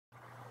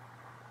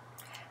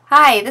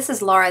Hi, this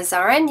is Laura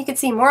Zarin. You can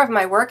see more of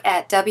my work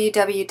at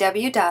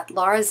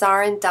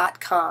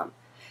www.laurazarin.com.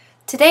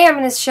 Today I'm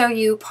going to show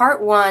you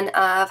part one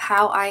of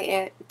how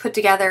I put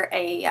together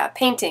a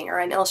painting or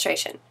an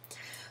illustration.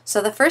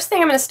 So the first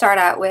thing I'm going to start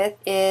out with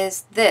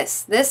is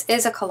this. This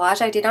is a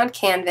collage I did on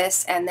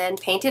canvas and then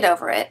painted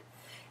over it.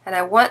 And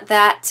I want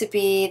that to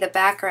be the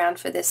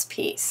background for this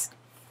piece.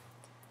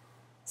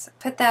 So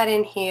put that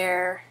in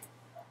here.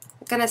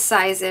 I'm going to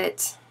size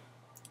it.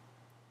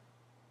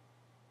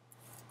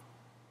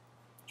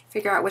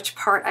 Figure out which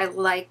part I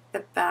like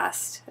the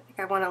best. I think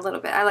I want a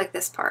little bit. I like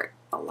this part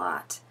a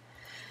lot.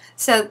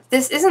 So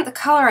this isn't the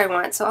color I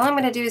want, so all I'm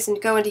going to do is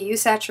go into hue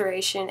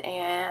saturation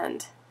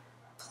and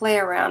play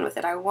around with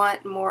it. I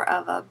want more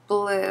of a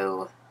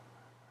blue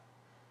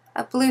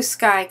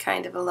sky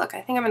kind of a look.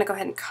 I think I'm going to go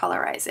ahead and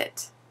colorize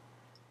it.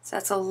 So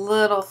that's a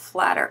little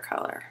flatter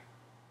color.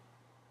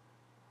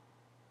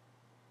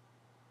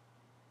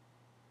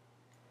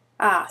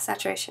 Ah,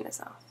 saturation is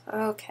off.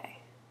 Okay.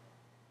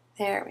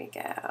 There we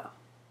go.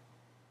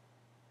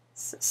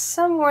 So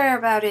somewhere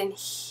about in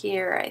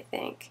here, I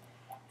think.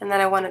 And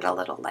then I want it a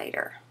little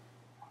lighter.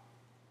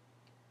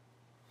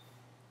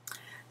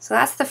 So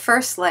that's the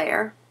first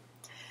layer.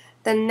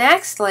 The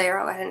next layer,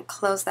 I'll go ahead and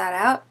close that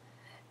out.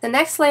 The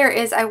next layer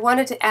is I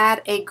wanted to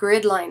add a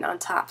grid line on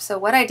top. So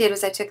what I did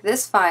was I took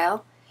this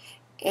file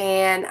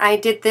and I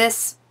did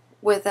this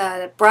with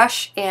a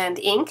brush and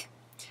ink,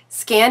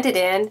 scanned it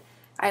in.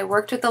 I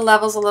worked with the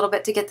levels a little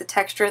bit to get the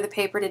texture of the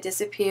paper to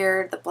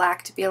disappear, the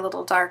black to be a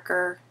little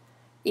darker,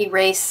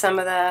 erase some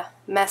of the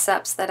mess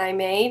ups that I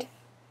made.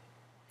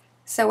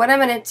 So what I'm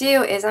going to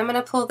do is I'm going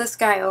to pull this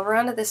guy over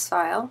onto this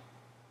file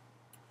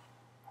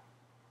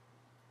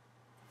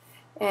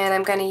and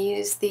I'm going to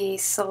use the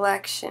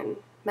selection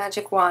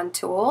magic wand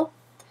tool.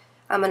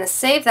 I'm going to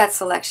save that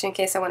selection in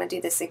case I want to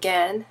do this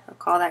again. I'll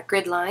call that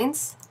grid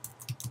lines,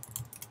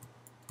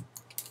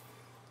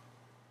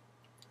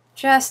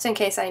 just in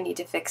case I need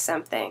to fix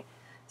something.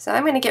 So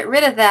I'm going to get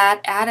rid of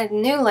that, add a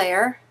new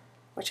layer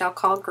which I'll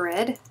call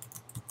grid.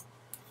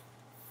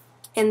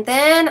 And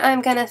then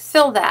I'm going to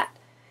fill that.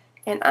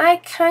 And I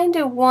kind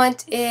of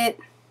want it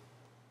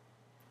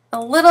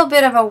a little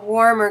bit of a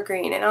warmer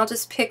green. And I'll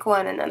just pick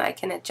one and then I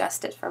can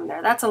adjust it from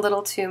there. That's a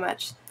little too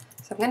much.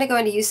 So I'm going to go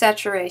into hue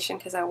saturation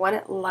because I want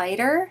it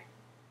lighter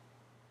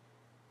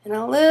and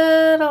a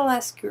little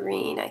less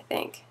green, I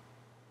think.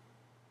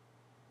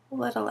 A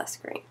little less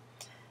green.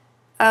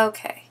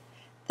 Okay.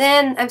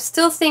 Then I'm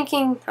still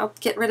thinking, I'll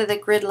get rid of the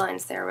grid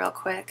lines there real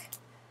quick.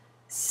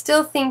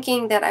 Still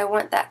thinking that I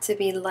want that to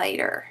be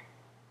lighter.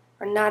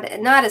 Or not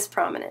as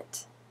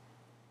prominent.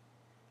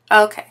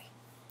 Okay,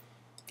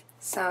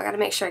 so I got to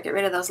make sure I get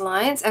rid of those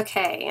lines.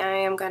 Okay, I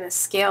am going to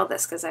scale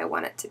this because I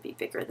want it to be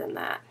bigger than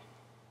that.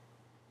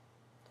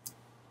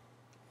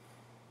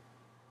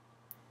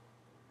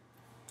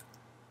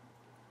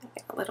 I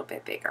think a little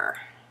bit bigger.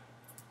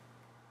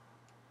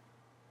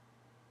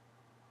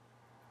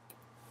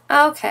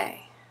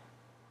 Okay,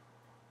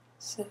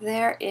 so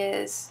there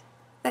is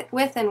that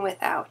with and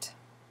without.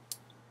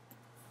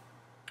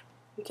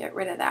 Get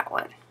rid of that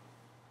one.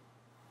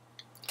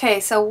 Okay,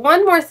 so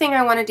one more thing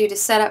I want to do to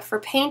set up for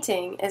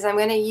painting is I'm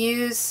going to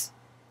use,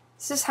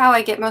 this is how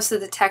I get most of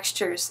the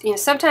textures. You know,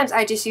 sometimes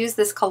I just use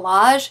this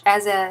collage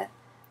as a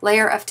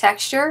layer of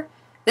texture.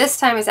 This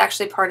time is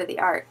actually part of the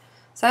art.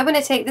 So I'm going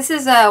to take, this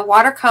is a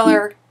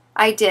watercolor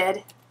I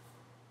did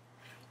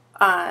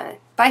by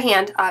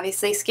hand,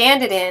 obviously,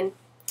 scanned it in.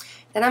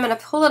 Then I'm going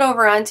to pull it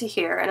over onto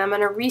here and I'm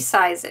going to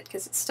resize it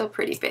because it's still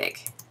pretty big.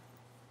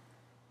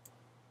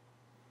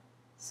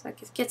 So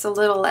it gets a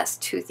little less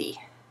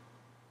toothy.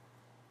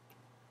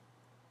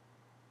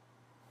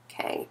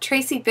 Okay,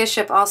 Tracy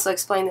Bishop also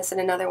explained this in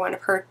another one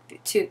of her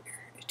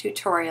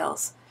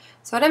tutorials.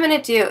 So what I'm going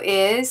to do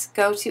is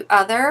go to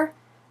Other,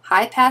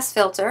 High Pass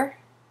Filter.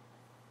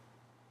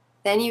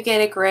 Then you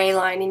get a gray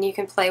line and you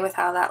can play with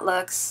how that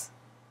looks.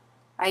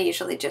 I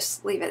usually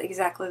just leave it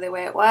exactly the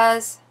way it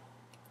was.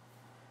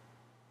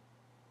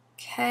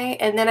 Okay,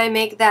 and then I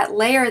make that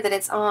layer that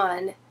it's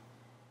on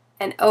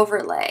an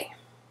overlay.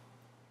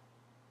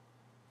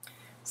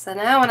 So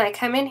now when I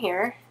come in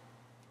here,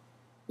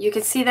 you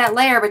can see that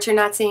layer, but you're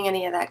not seeing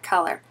any of that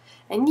color.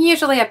 And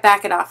usually I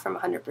back it off from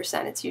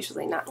 100%. It's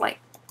usually not like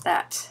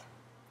that.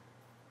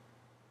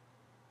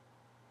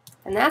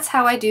 And that's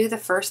how I do the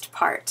first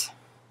part.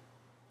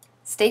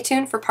 Stay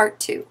tuned for part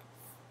 2.